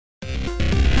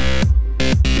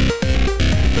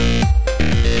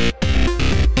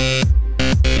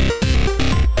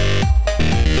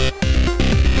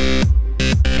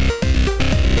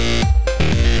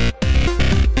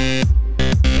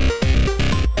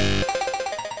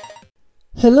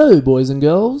Hello boys and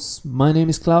girls, my name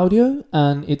is Claudio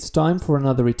and it's time for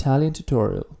another Italian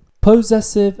tutorial.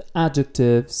 Possessive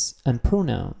adjectives and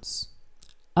pronouns.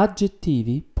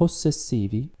 Aggettivi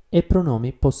possessivi e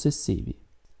pronomi possessivi.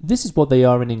 This is what they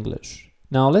are in English.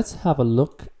 Now let's have a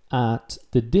look at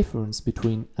the difference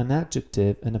between an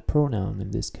adjective and a pronoun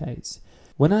in this case.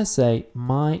 When I say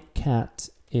my cat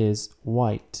is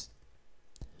white,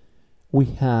 we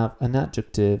have an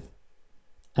adjective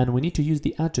and we need to use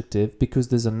the adjective because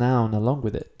there's a noun along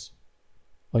with it.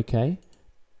 Okay?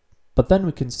 But then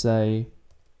we can say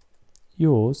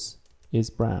yours is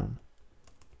brown.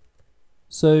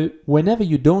 So whenever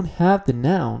you don't have the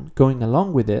noun going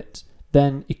along with it,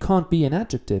 then it can't be an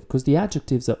adjective because the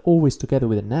adjectives are always together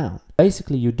with a noun.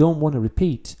 Basically, you don't want to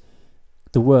repeat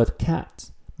the word cat.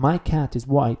 My cat is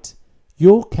white.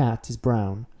 Your cat is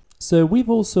brown. So we've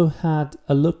also had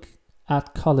a look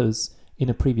at colors in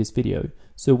a previous video.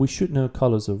 So we should know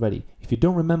colors already. If you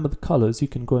don't remember the colors, you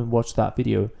can go and watch that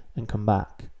video and come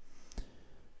back.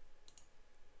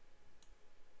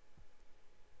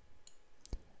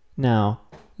 Now,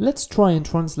 let's try and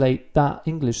translate that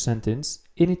English sentence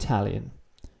in Italian.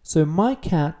 So, my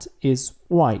cat is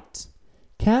white.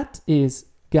 Cat is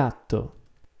gatto,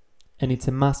 and it's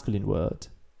a masculine word.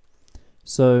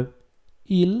 So,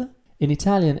 il, in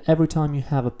Italian, every time you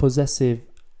have a possessive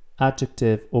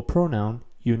adjective or pronoun,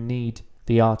 you need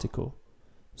the article.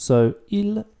 So,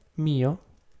 il mio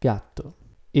gatto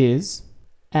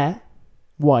è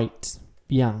white,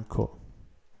 bianco.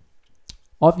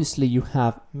 Obviously, you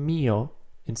have mio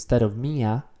instead of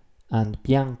mia and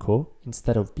bianco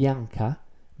instead of bianca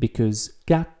because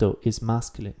gatto is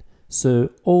masculine. So,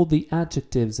 all the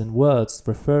adjectives and words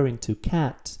referring to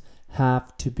cat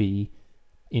have to be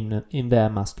in their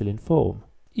masculine form.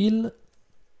 Il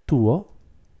tuo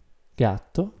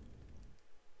gatto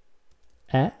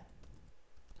è,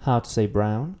 how to say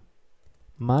brown,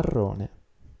 marrone.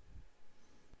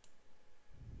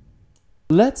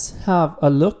 Let's have a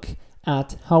look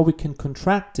at how we can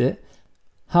contract it,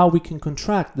 how we can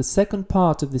contract the second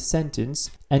part of the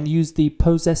sentence and use the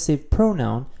possessive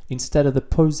pronoun instead of the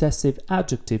possessive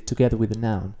adjective together with the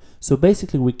noun. So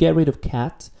basically we get rid of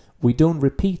cat, we don't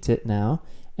repeat it now,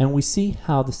 and we see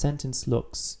how the sentence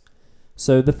looks.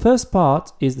 So the first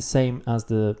part is the same as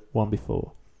the one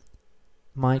before.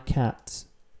 My cat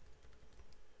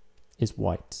is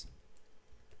white.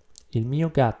 Il mio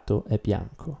gatto è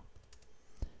bianco.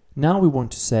 Now we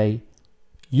want to say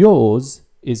yours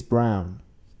is brown.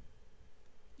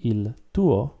 Il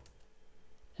tuo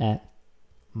è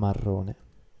marrone.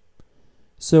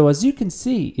 So as you can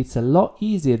see, it's a lot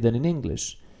easier than in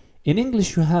English. In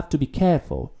English you have to be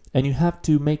careful and you have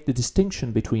to make the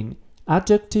distinction between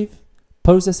adjective,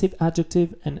 possessive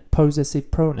adjective and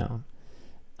possessive pronoun.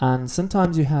 And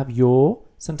sometimes you have your,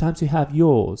 sometimes you have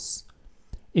yours.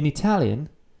 In Italian,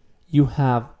 you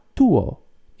have tuo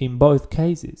in both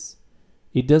cases.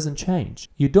 It doesn't change.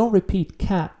 You don't repeat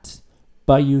cat,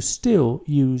 but you still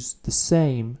use the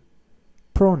same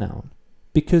pronoun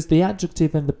because the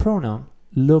adjective and the pronoun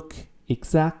look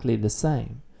exactly the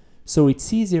same. So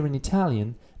it's easier in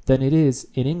Italian than it is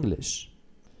in English.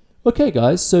 Okay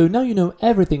guys, so now you know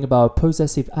everything about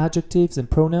possessive adjectives and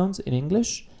pronouns in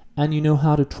English, and you know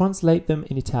how to translate them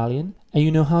in Italian, and you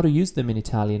know how to use them in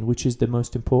Italian, which is the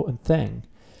most important thing.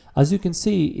 As you can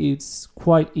see, it's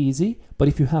quite easy, but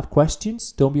if you have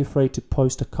questions, don't be afraid to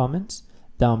post a comment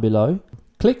down below.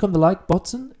 Click on the like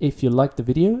button if you liked the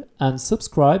video, and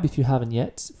subscribe if you haven't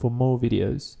yet for more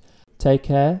videos. Take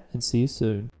care and see you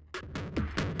soon.